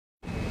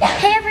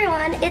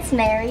everyone, it's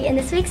Mary, and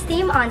this week's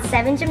theme on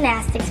 7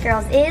 Gymnastics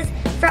Girls is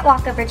Front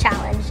Walkover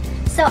Challenge.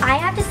 So I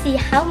have to see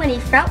how many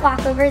front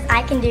walkovers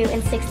I can do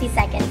in 60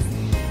 seconds.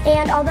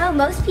 And although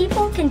most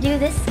people can do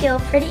this skill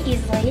pretty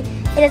easily,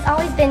 it has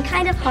always been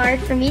kind of hard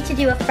for me to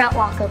do a front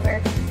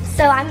walkover.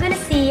 So I'm going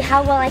to see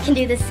how well I can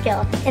do this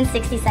skill in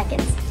 60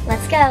 seconds.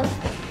 Let's go!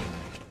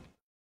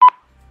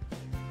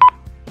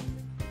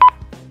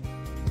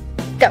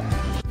 Go!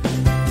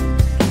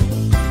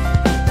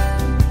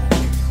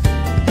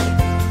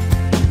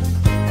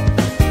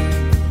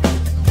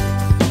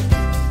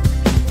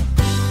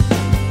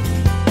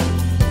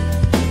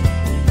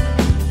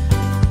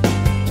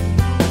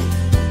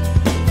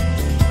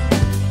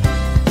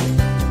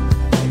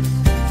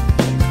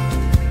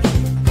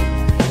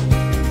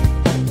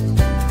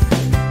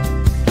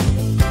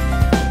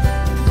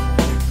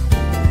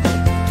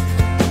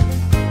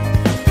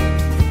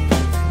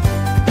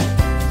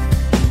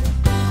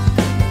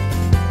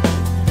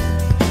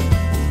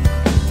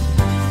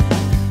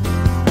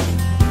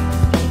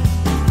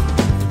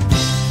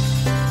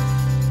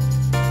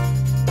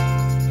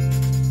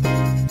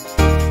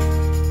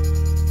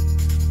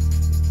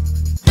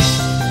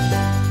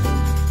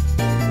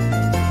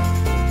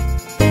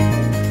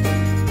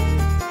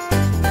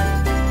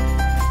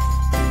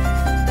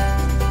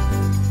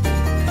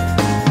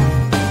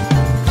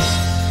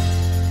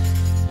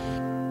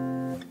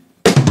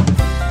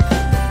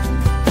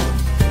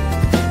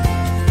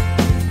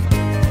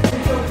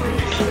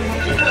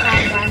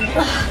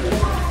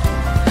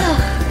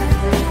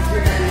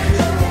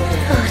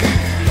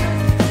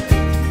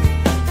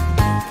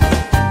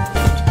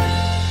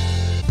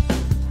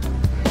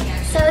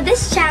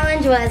 This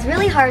challenge was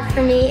really hard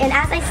for me, and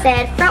as I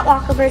said, front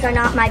walkovers are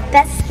not my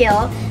best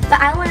skill,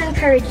 but I want to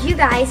encourage you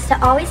guys to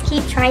always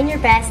keep trying your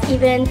best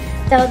even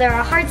though there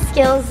are hard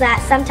skills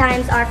that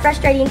sometimes are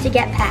frustrating to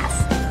get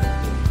past.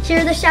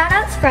 Here are the shout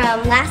outs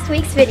from last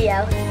week's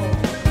video.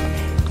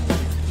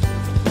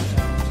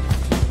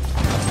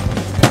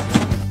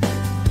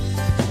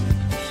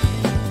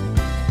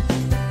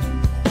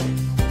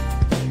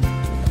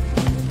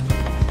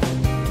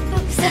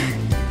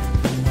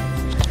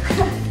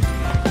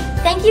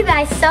 Thank you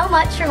guys so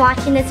much for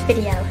watching this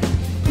video.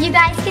 You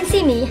guys can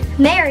see me,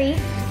 Mary,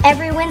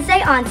 every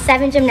Wednesday on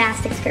 7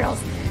 Gymnastics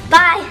Girls.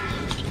 Bye!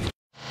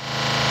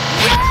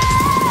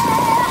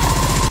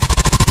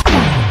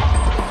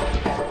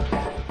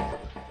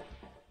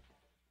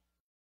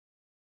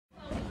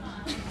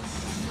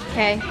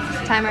 Okay,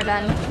 timer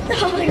done.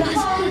 Oh my gosh.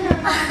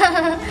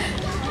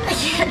 I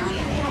can't.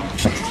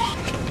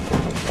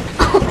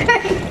 Oh,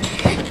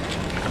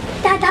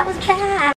 that was bad.